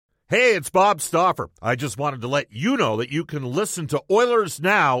Hey, it's Bob Stauffer. I just wanted to let you know that you can listen to Oilers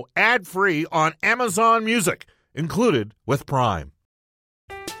Now ad-free on Amazon Music, included with Prime.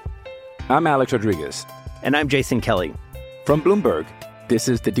 I'm Alex Rodriguez. And I'm Jason Kelly. From Bloomberg, this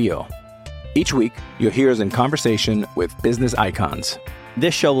is The Deal. Each week, you'll hear us in conversation with business icons.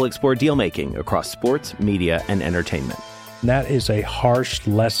 This show will explore deal-making across sports, media, and entertainment. That is a harsh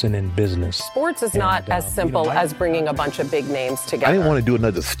lesson in business. Sports is not as simple as bringing a bunch of big names together. I didn't want to do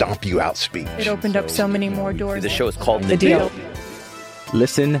another stomp you out speech. It opened up so many more doors. The show is called The Deal.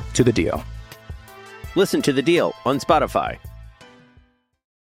 Listen to The Deal. Listen to The Deal on Spotify.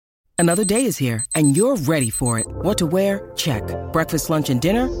 Another day is here, and you're ready for it. What to wear? Check. Breakfast, lunch, and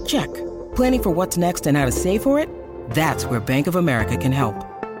dinner? Check. Planning for what's next and how to save for it? That's where Bank of America can help.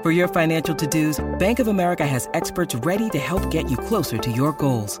 For your financial to-dos, Bank of America has experts ready to help get you closer to your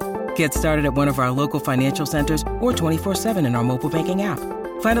goals. Get started at one of our local financial centers or 24/7 in our mobile banking app.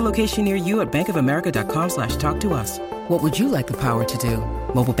 Find a location near you at bankofamerica.com/talktous. What would you like the power to do?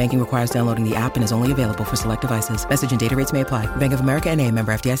 Mobile banking requires downloading the app and is only available for select devices. Message and data rates may apply. Bank of America N.A.,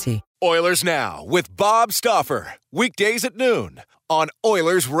 member FDIC. Oilers Now with Bob Stauffer. Weekdays at noon on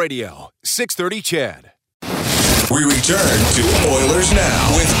Oilers Radio, 630 CHED. We return to Oilers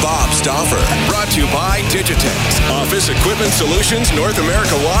Now with Bob Stauffer. Brought to you by Digitex. Office Equipment Solutions North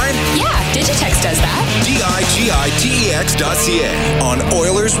America wide? Yeah, Digitex does that. digitex.ca on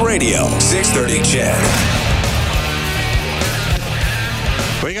Oilers Radio, 630 CHED.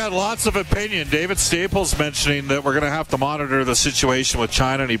 We got lots of opinion. David Staples mentioning that we're going to have to monitor the situation with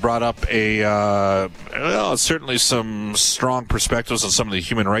China, and he brought up certainly some strong perspectives on some of the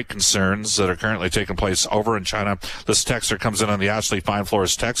human rights concerns that are currently taking place over in China. This texter comes in on the Ashley Fine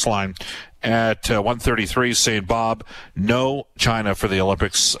Floors text line at 133 saying, Bob, no China for the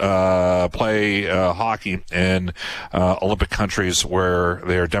Olympics. Play hockey in Olympic countries where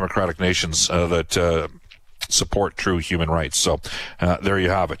they are democratic nations that support true human rights. So there you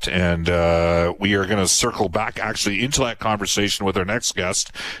have it. And we are going to circle back actually into that conversation with our next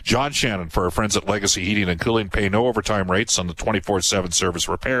guest, John Shannon, for our friends at Legacy Heating and Cooling. Pay no overtime rates on the 24/7 service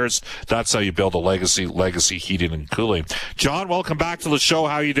repairs. That's how you build a Legacy Heating and Cooling. John, welcome back to the show.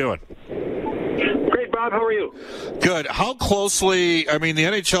 How are you doing? Bob, how are you? Good. How closely, the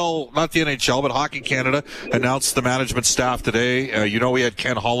NHL, not the NHL, but Hockey Canada announced the management staff today. We had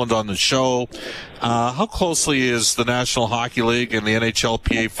Ken Holland on the show. How closely is the National Hockey League and the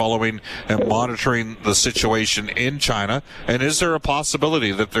NHLPA following and monitoring the situation in China? And is there a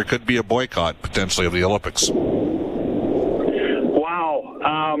possibility that there could be a boycott potentially of the Olympics?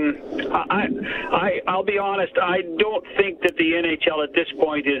 I'll be honest, I don't think that the NHL at this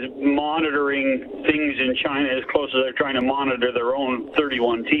point is monitoring things in China as close as they're trying to monitor their own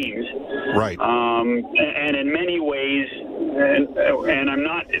 31 teams. Right. And in many ways, and I'm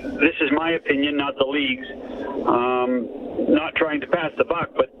not, this is my opinion, not the league's, not trying to pass the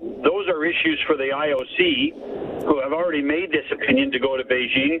buck, but those are issues for the IOC, who have already made this opinion to go to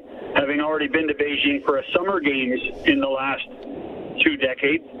Beijing, having already been to Beijing for a Summer Games in the last 2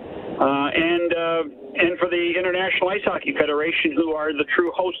 decades, and for the International Ice Hockey Federation, who are the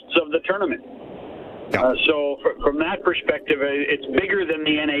true hosts of the tournament. So from that perspective, it's bigger than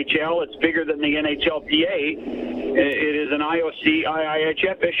the NHL. It's bigger than the NHLPA. It is an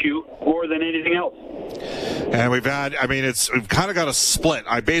IOC-IIHF issue more than anything else. And we've kind of got a split.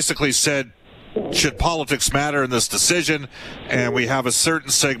 I basically said, should politics matter in this decision? And we have a certain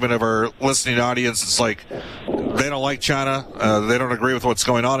segment of our listening audience. It's like, they don't like China. They don't agree with what's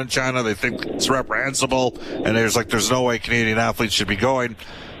going on in China. They think it's reprehensible. And there's no way Canadian athletes should be going.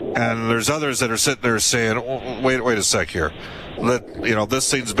 And there's others that are sitting there saying, wait a sec here. This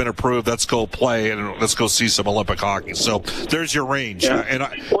thing's been approved. Let's go play and let's go see some Olympic hockey. So there's your range. Yeah.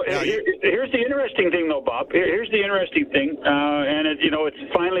 Here's the interesting thing, though, Bob. Here's the interesting thing, and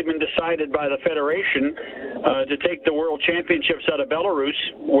it's finally been decided by the federation to take the World Championships out of Belarus,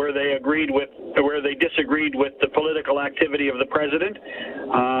 where they disagreed with the political activity of the president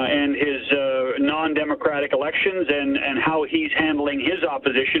and his non-democratic elections and how he's handling his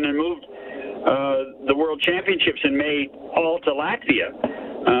opposition, and moved the World Championships in May all to Latvia.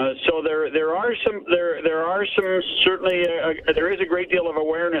 So there are some certainly there is a great deal of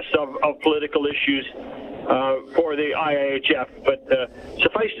awareness of political issues for the IIHF, but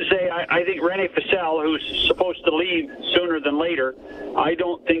suffice to say, I think René Fasel, who's supposed to leave sooner than later, I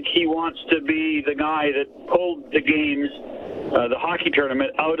don't think he wants to be the guy that pulled the games the hockey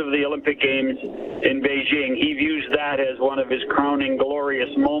tournament out of the Olympic Games in Beijing. He views that as one of his crowning glorious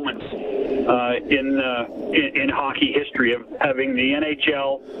moments in hockey history, of having the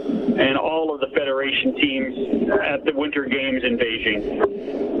NHL and all of the federation teams at the Winter Games in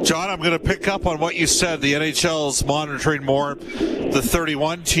Beijing. John, I'm going to pick up on what you said. The NHL is monitoring more the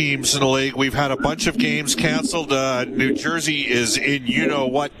 31 teams in the league. We've had a bunch of games canceled. New Jersey is in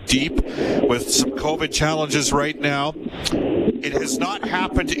you-know-what deep with some COVID challenges right now. It has not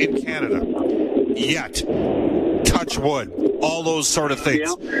happened in Canada yet. Touch wood. All those sort of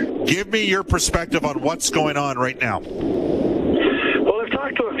things. Yeah. Give me your perspective on what's going on right now. Well, I've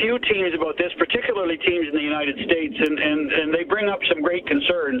talked to a few teams about this, particularly teams in the United States, and they bring up some great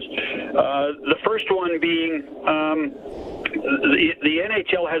concerns. The first one being the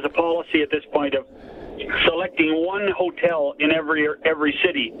NHL has a policy at this point of selecting one hotel in every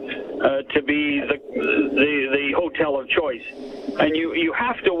city to be the hotel of choice. And you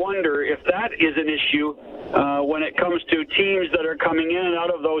have to wonder if that is an issue when it comes to teams that are coming in and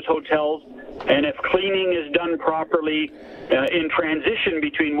out of those hotels, and if cleaning is done properly in transition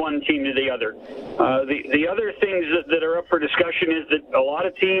between one team to the other. The other things that are up for discussion is that a lot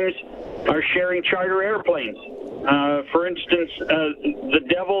of teams are sharing charter airplanes. For instance, the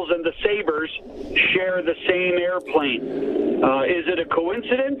Devils and the Sabres share the same airplane. Is it a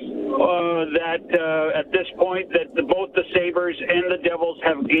coincidence that at this point that both the Sabres and the Devils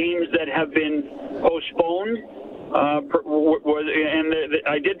have games that have been postponed? I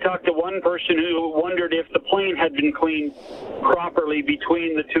did talk to one person who wondered if the plane had been cleaned properly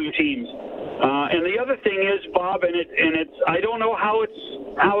between the two teams. And the other thing is, Bob, and it's I don't know how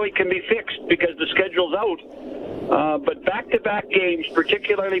it can be fixed because the schedule's out. But back-to-back games,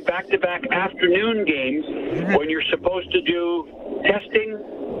 particularly back-to-back afternoon games, when you're supposed to do testing,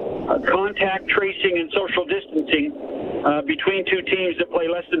 contact tracing, and social distancing between two teams that play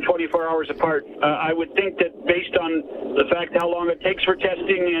less than 24 hours apart, I would think that based on the fact how long it takes for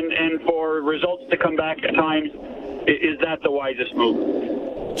testing and for results to come back at times, is that the wisest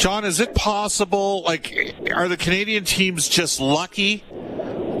move? John, is it possible, are the Canadian teams just lucky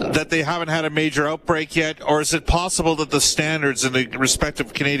that they haven't had a major outbreak yet, or is it possible that the standards in the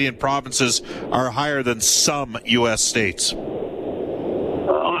respective Canadian provinces are higher than some U.S. states?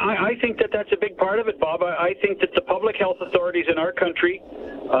 I think that that's a big part of it, Bob. I think that the public health authorities in our country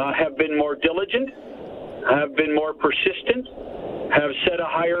have been more diligent, have been more persistent, have set a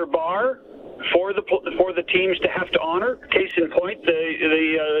higher bar for the teams to have to honor. Case in point,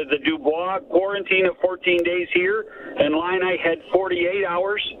 the Dubois quarantine of 14 days here, and Laine had 48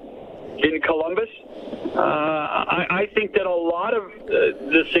 hours in Columbus. I think that a lot of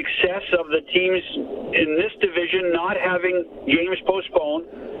the success of the teams in this division not having games postponed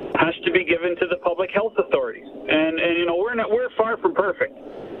has to be given to the public health authorities. And we're far from perfect.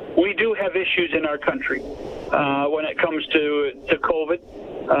 We do have issues in our country when it comes to COVID.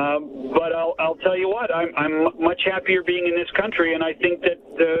 But I'll tell you what, I'm much happier being in this country, and I think that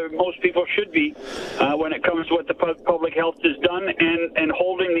most people should be when it comes to what the public health has done and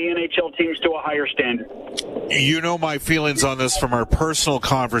holding the NHL teams to a higher standard. You know my feelings on this from our personal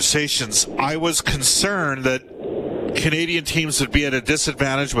conversations. I was concerned that Canadian teams would be at a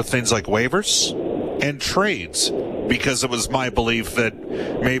disadvantage with things like waivers and trades, because it was my belief that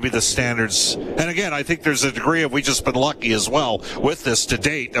maybe the standards, and again, I think there's a degree of we've just been lucky as well with this to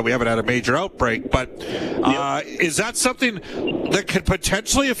date that we haven't had a major outbreak, but is that something that could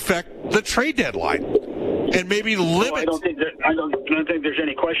potentially affect the trade deadline and maybe limit? I don't think there's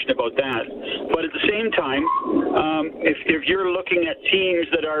any question about that. But at the same time, if you're looking at teams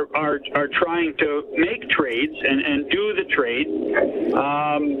that are trying to make trades and do the trade,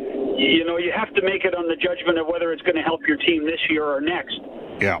 you have to make it on the judgment of whether it's going to help your team this year or next.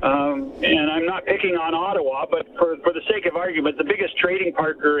 Yeah. And I'm not picking on Ottawa, but for the sake of argument, the biggest trading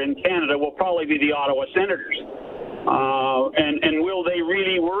partner in Canada will probably be the Ottawa Senators. And will they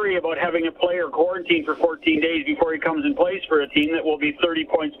really worry about having a player quarantined for 14 days before he comes and plays for a team that will be 30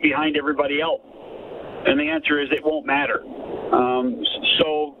 points behind everybody else? And the answer is it won't matter.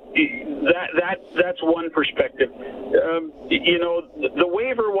 So that's one perspective. The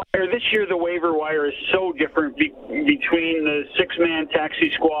waiver wire, this year the waiver wire is so different between the six-man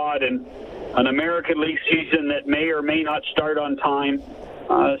taxi squad and an American League season that may or may not start on time.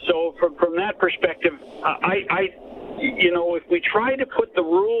 So from that perspective, if we try to put the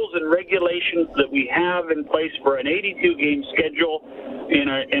rules and regulations that we have in place for an 82-game schedule in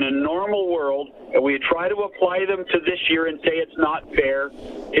a normal world, and we try to apply them to this year and say it's not fair,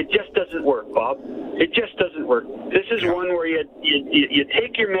 it just doesn't work, Bob. It just doesn't work. This is one where you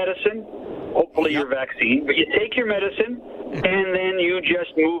take your medicine, hopefully your vaccine, but you take your medicine, and then you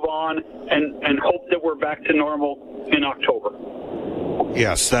just move on and hope that we're back to normal in October.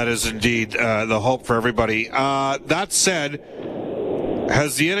 Yes, that is indeed the hope for everybody. That said,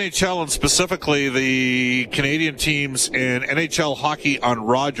 has the NHL and specifically the Canadian teams in NHL hockey on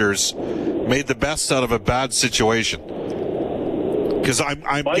Rogers made the best out of a bad situation? Because I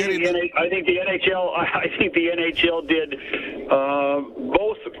think the NHL did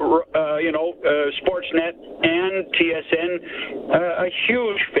both Sportsnet and TSN a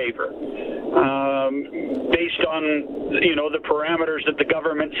huge favor based on the parameters that the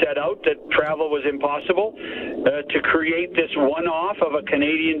government set out, that travel was impossible, to create this one-off of a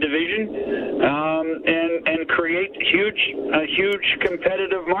Canadian division and create a huge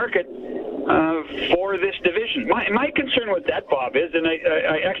competitive market for this division. My concern with that, Bob, is, and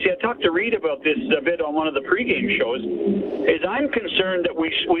I talked to Reed about this a bit on one of the pregame shows, is I'm concerned that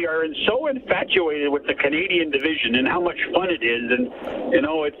we are so infatuated with the Canadian division and how much fun it is, and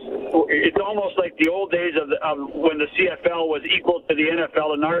it's almost like the old days of when the CFL was equal to the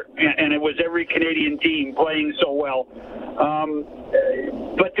NFL and it was every Canadian team playing so well.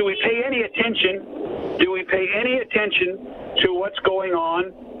 But do we pay any attention? Do we pay any attention to what's going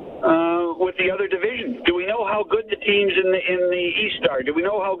on with the other divisions? Do we know how good the teams in the East are? Do we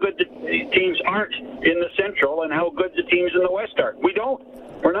know how good the teams aren't in the Central and how good the teams in the West are? We don't.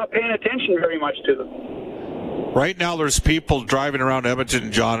 We're not paying attention very much to them. Right now, there's people driving around Edmonton,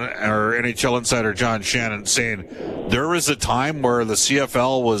 or NHL insider John Shannon, saying there was a time where the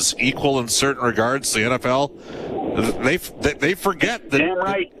CFL was equal in certain regards to the NFL. They forget that. Damn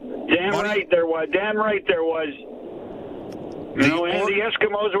right there was. And the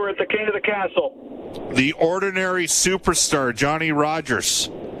Eskimos were at the king of the castle. The ordinary superstar, Johnny Rogers,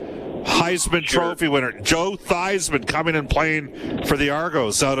 Heisman Trophy winner, Joe Theismann coming and playing for the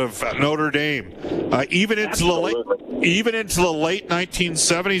Argos out of Notre Dame. Even into the late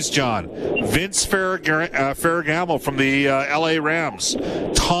 1970s, John. Vince Ferragamo from the LA Rams.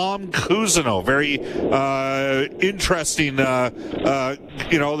 Tom Cousineau, very interesting.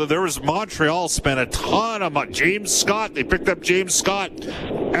 There was Montreal spent a ton of money. James Scott, they picked up James Scott,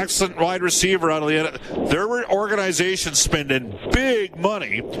 excellent wide receiver out of the. There were organizations spending big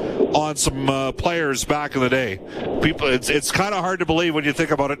money on some players back in the day. People, it's kind of hard to believe when you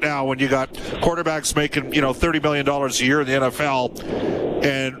think about it now. When you got quarterbacks making $30 million a year in the NFL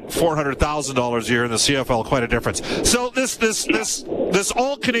and $400,000 a year in the CFL, quite a difference. So this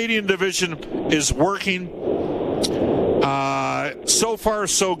all Canadian division is working. So far,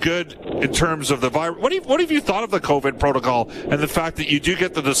 so good in terms of the virus. What have you thought of the COVID protocol and the fact that you do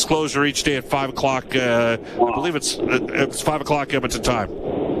get the disclosure each day at 5 o'clock? I believe it's 5 o'clock Edmonton time.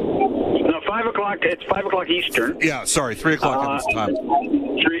 No, 5 o'clock. It's 5 o'clock Eastern. Yeah, sorry, 3 o'clock Edmonton time.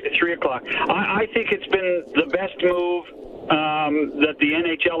 3 o'clock. I think it's been the best move that the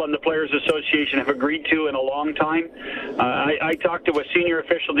NHL and the Players Association have agreed to in a long time. I talked to a senior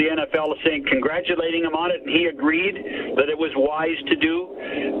official of the NFL saying, congratulating him on it, and he agreed that it was wise to do.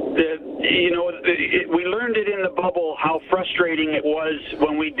 We learned it in the bubble how frustrating it was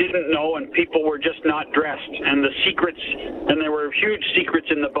when we didn't know and people were just not dressed, and the secrets, and there were huge secrets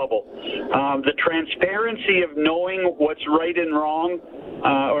in the bubble. The transparency of knowing what's right and wrong,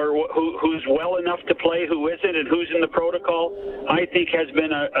 or who's well enough to play, who isn't, and who's in the protocol, I think has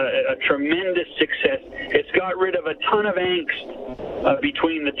been a tremendous success. It's got rid of a ton of angst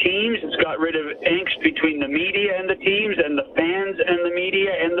between the teams. It's got rid of angst between the media and the teams, and the fans and the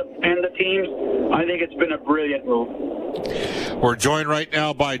media and the teams. I think it's been a brilliant move. We're joined right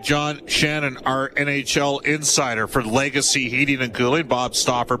now by John Shannon, our NHL insider for Legacy Heating and Cooling. Bob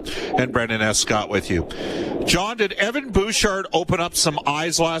Stauffer and Brendan S. Scott with you. John, did Evan Bouchard open up some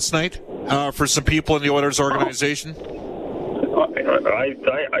eyes last night for some people in the Oilers organization?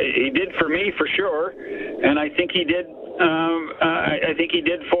 He did for me, for sure, and I think he did. I think he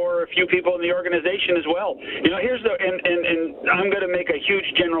did for a few people in the organization as well. Here's and I'm going to make a huge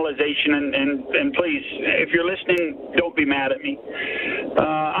generalization, and please, if you're listening, don't be mad at me.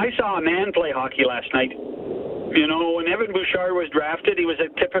 I saw a man play hockey last night. When Evan Bouchard was drafted, he was a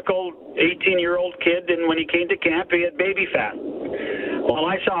typical 18-year-old kid, and when he came to camp, he had baby fat. Well,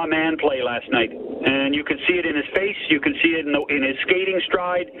 I saw a man play last night, and you could see it in his face. You could see it in his skating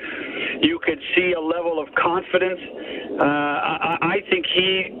stride. You could see a level of confidence. I think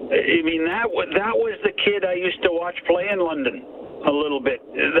that was the kid I used to watch play in London a little bit.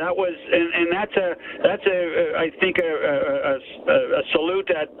 That was, and that's I think a salute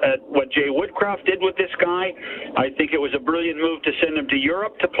at what Jay Woodcroft did with this guy. I think it was a brilliant move to send him to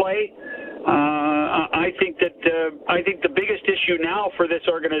Europe to play. I think the biggest issue now for this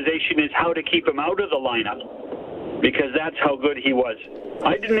organization is how to keep him out of the lineup. because that's how good he was.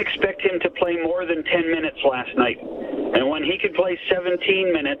 I didn't expect him to play more than 10 minutes last night. And when he could play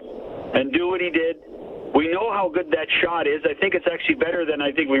 17 minutes and do what he did, we know how good that shot is. I think it's actually better than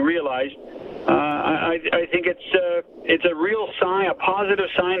I think we realized. I think it's a real sign, a positive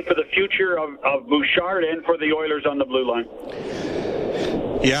sign for the future of Bouchard and for the Oilers on the blue line.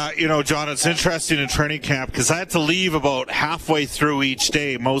 Yeah, John, it's interesting in training camp because I had to leave about halfway through each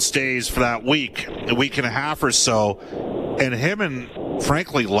day, most days for that week, a week and a half or so. And him and,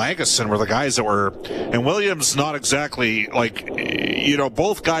 frankly, Lagesson were the guys that were, and Williams not exactly,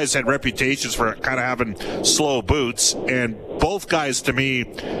 both guys had reputations for kind of having slow boots. And both guys, to me,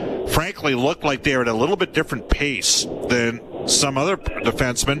 frankly, looked like they were at a little bit different pace than some other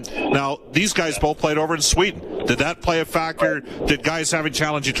defensemen. Now, these guys both played over in Sweden. Did that play a factor? Did guys having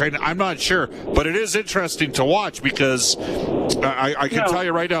challenging training? I'm not sure, but it is interesting to watch because I can tell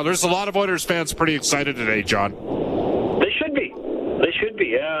you right now, there's a lot of Oilers fans pretty excited today, John. They should be.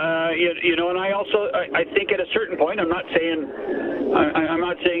 And I think at a certain point, I'm not saying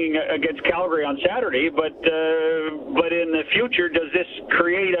against Calgary on Saturday, but in the future, does this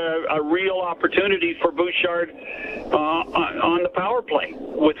create a real opportunity for Bouchard on the power play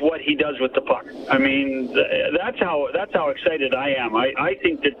with what he does with the puck? I mean, that's how excited I am. I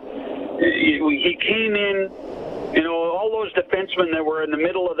think that he came in. All those defensemen that were in the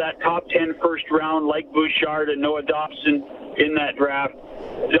middle of that top 10 first round, like Bouchard and Noah Dobson in that draft,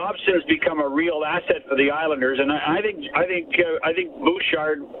 Dobson's become a real asset for the Islanders, and I think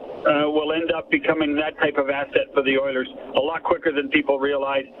Bouchard will end up becoming that type of asset for the Oilers a lot quicker than people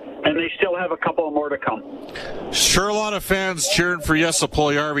realize, and they still have a couple more to come. Sure, a lot of fans cheering for Jesse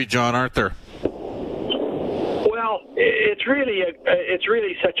Puljujarvi, John, aren't there? Well, it's really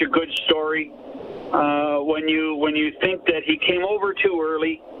such a good story. When you think that he came over too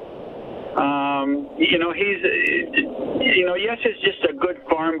early, Jess is just a good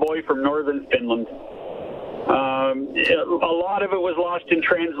farm boy from northern Finland. A lot of it was lost in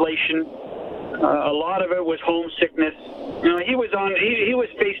translation. A lot of it was homesickness. He was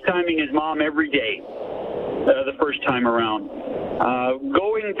FaceTiming his mom every day the first time around.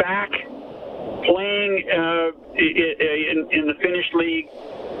 Going back, playing in the Finnish league,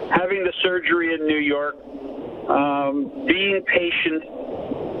 having the surgery in New York, being patient.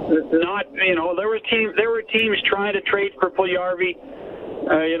 There were teams trying to trade for Puljujarvi.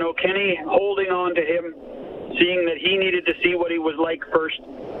 Kenny holding on to him, seeing that he needed to see what he was like first,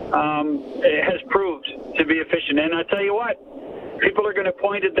 has proved to be efficient. And I tell you what, people are going to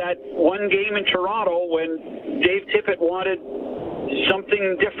point at that one game in Toronto when Dave Tippett wanted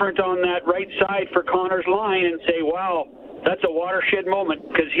something different on that right side for Connor's line and say, wow, that's a watershed moment,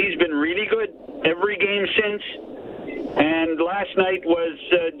 because he's been really good every game since. And last night was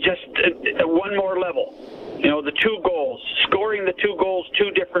just one more level. The two goals, scoring the two goals two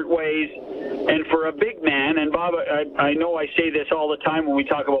different ways. And for a big man, and Bob, I know I say this all the time when we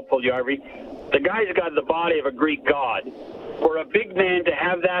talk about Puljujarvi, the guy's got the body of a Greek god. For a big man to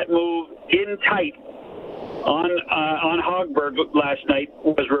have that move in tight on Hogberg last night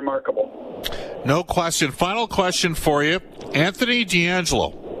was remarkable. No question. Final question for you. Anthony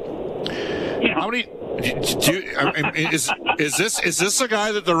DeAngelo. Yeah. How many... Is this a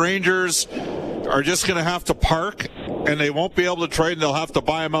guy that the Rangers are just going to have to park and they won't be able to trade and they'll have to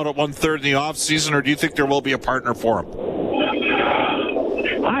buy him out at 1/3 in the offseason, or do you think there will be a partner for him?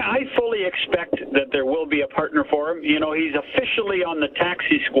 I fully expect that there will be a partner for him. He's officially on the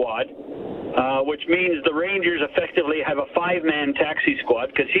taxi squad, which means the Rangers effectively have a 5-man taxi squad,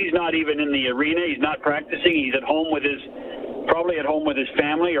 because he's not even in the arena. He's not practicing. He's at home with probably at home with his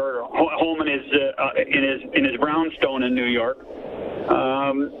family, or home in his brownstone in New York.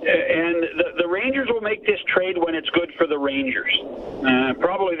 And the Rangers will make this trade when it's good for the Rangers.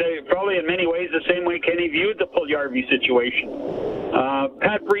 Probably in many ways the same way Kenny viewed the Puljujarvi situation.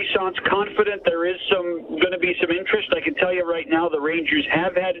 Pat Brisson's confident there is going to be some interest. I can tell you right now, the Rangers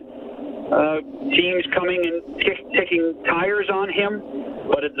have had teams coming and kicking tires on him,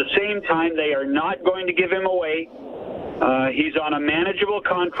 but at the same time, they are not going to give him away. He's on a manageable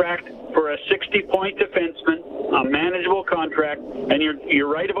contract for a 60-point defenseman, a manageable contract, and you're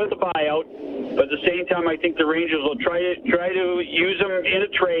right about the buyout. But at the same time, I think the Rangers will try to use him in a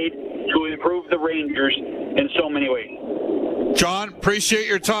trade to improve the Rangers in so many ways. John, appreciate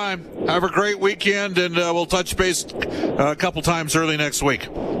your time. Have a great weekend, and we'll touch base a couple times early next week.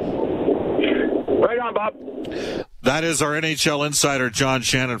 Right on, Bob. That is our NHL insider, John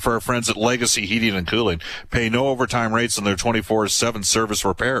Shannon, for our friends at Legacy Heating and Cooling. Pay no overtime rates on their 24/7 service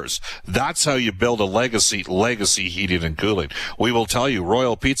repairs. That's how you build a legacy Heating and Cooling. We will tell you,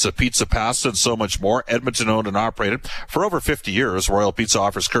 Royal Pizza, pizza, pasta, and so much more. Edmonton owned and operated for over 50 years. Royal Pizza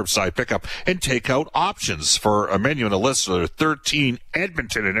offers curbside pickup and takeout options. For a menu and a list of their 13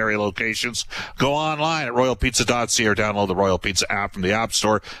 Edmonton and area locations, go online at royalpizza.ca or download the Royal Pizza app from the App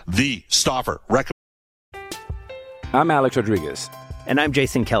Store. The Stauffer recommends. I'm Alex Rodriguez. And I'm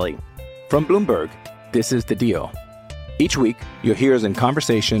Jason Kelly. From Bloomberg, this is The Deal. Each week, you'll hear us in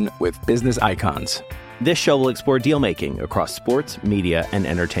conversation with business icons. This show will explore deal-making across sports, media, and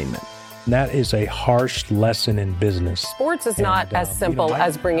entertainment. That is a harsh lesson in business. Sports is not as simple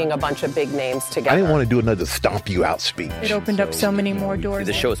as bringing a bunch of big names together. I didn't want to do another stomp you out speech. It opened up so many more doors.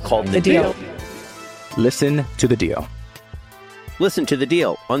 The show is called The Deal. Listen to The Deal. Listen to The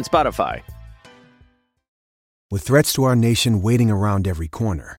Deal on Spotify. With threats to our nation waiting around every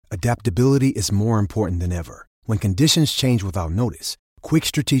corner, adaptability is more important than ever. When conditions change without notice, quick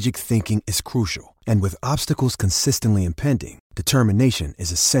strategic thinking is crucial. And with obstacles consistently impending, determination is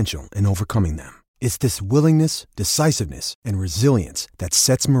essential in overcoming them. It's this willingness, decisiveness, and resilience that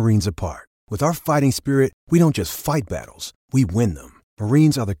sets Marines apart. With our fighting spirit, we don't just fight battles, we win them.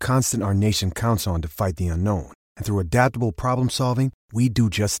 Marines are the constant our nation counts on to fight the unknown. And through adaptable problem solving, we do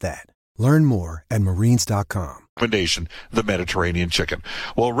just that. Learn more at Marines.com. Recommendation, the Mediterranean chicken.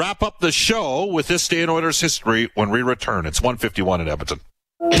 We'll wrap up the show with this day in Oilers history when we return. It's 1:51 in Edmonton.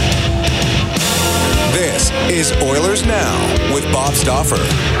 This is Oilers Now with Bob Stauffer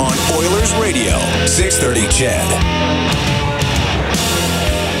on Oilers Radio, 630 CHED.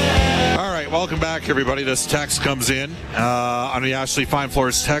 Welcome back, everybody. This text comes in on the Ashley Fine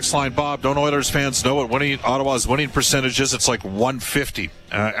Floors text line. Bob, don't Oilers fans know what Ottawa's winning percentage is? It's like 150.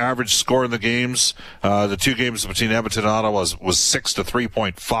 Average score in the games, the two games between Edmonton and Ottawa was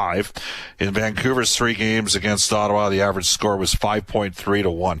 6-3.5. In Vancouver's 3 games against Ottawa, the average score was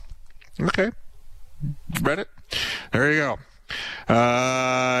 5.3-1. Okay. Read it. There you go.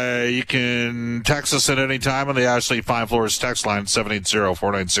 You can text us at any time on the Ashley Fine Floors text line,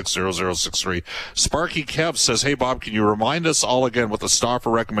 780-496-0063. Sparky Kev says, hey, Bob, can you remind us all again what the Stauffer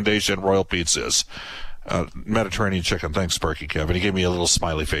recommendation Royal Pizza is? Mediterranean chicken. Thanks, Sparky Kev. And he gave me a little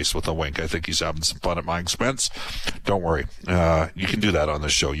smiley face with a wink. I think he's having some fun at my expense. Don't worry. You can do that on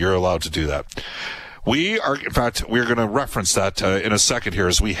this show. You're allowed to do that. We're going to reference that in a second here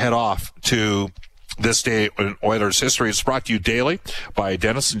as we head off to this day in Oilers history. Is brought to you daily by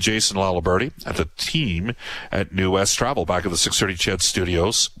Dennis and Jason Laliberti at the team at New West Travel. Back at the 630 CHED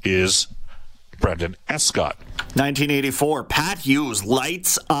studios is Brendan Escott. 1984, Pat Hughes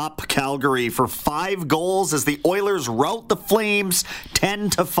lights up Calgary for 5 goals as the Oilers rout the Flames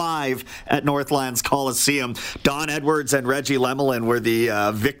 10-5 at Northlands Coliseum. Don Edwards and Reggie Lemelin were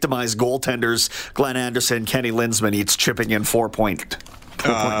the victimized goaltenders. Glenn Anderson, Kenny Linsman each chipping in 4 points.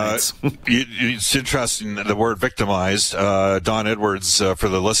 It's interesting, the word victimized. Don Edwards, for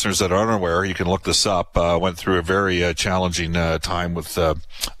the listeners that aren't aware, you can look this up, went through a very challenging time with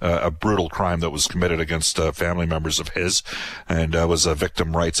a brutal crime that was committed against family members of his, and was a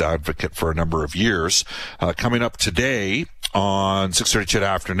victim rights advocate for a number of years. Coming up today on 6:30 CHED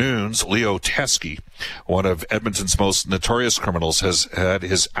Afternoons, Leo Teske, one of Edmonton's most notorious criminals, has had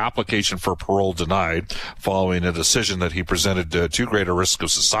his application for parole denied following a decision that he presented too great a risk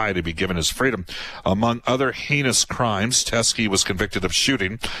of society to be given his freedom. Among other heinous crimes, Teske was convicted of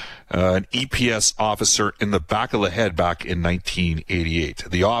shooting an EPS officer in the back of the head back in 1988.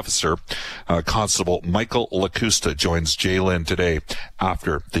 The officer, Constable Michael Lacusta, joins Jay Lynn today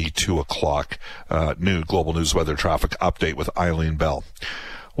after the 2 o'clock new Global News Weather Traffic Update with Eileen Bell.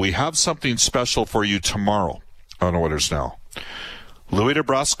 We have something special for you tomorrow on Oilers Now. Louis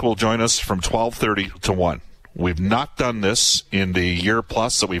DeBrusque will join us from 12:30 to 1. We've not done this in the year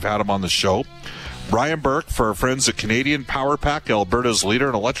plus that we've had him on the show. Brian Burke, for our friends at Canadian Power Pack, Alberta's leader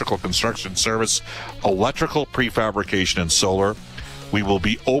in electrical construction service, electrical prefabrication and solar. We will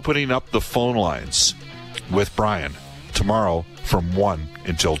be opening up the phone lines with Brian tomorrow from 1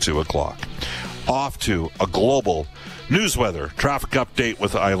 until 2 o'clock. Off to a global news weather traffic update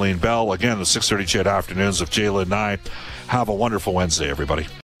with Eileen Bell. Again, the 6:30 CHED Afternoons of Jaylen and I. Have a wonderful Wednesday, everybody.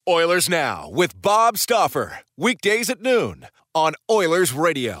 Oilers Now with Bob Stauffer. Weekdays at noon on Oilers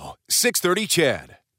Radio, 630 CHED.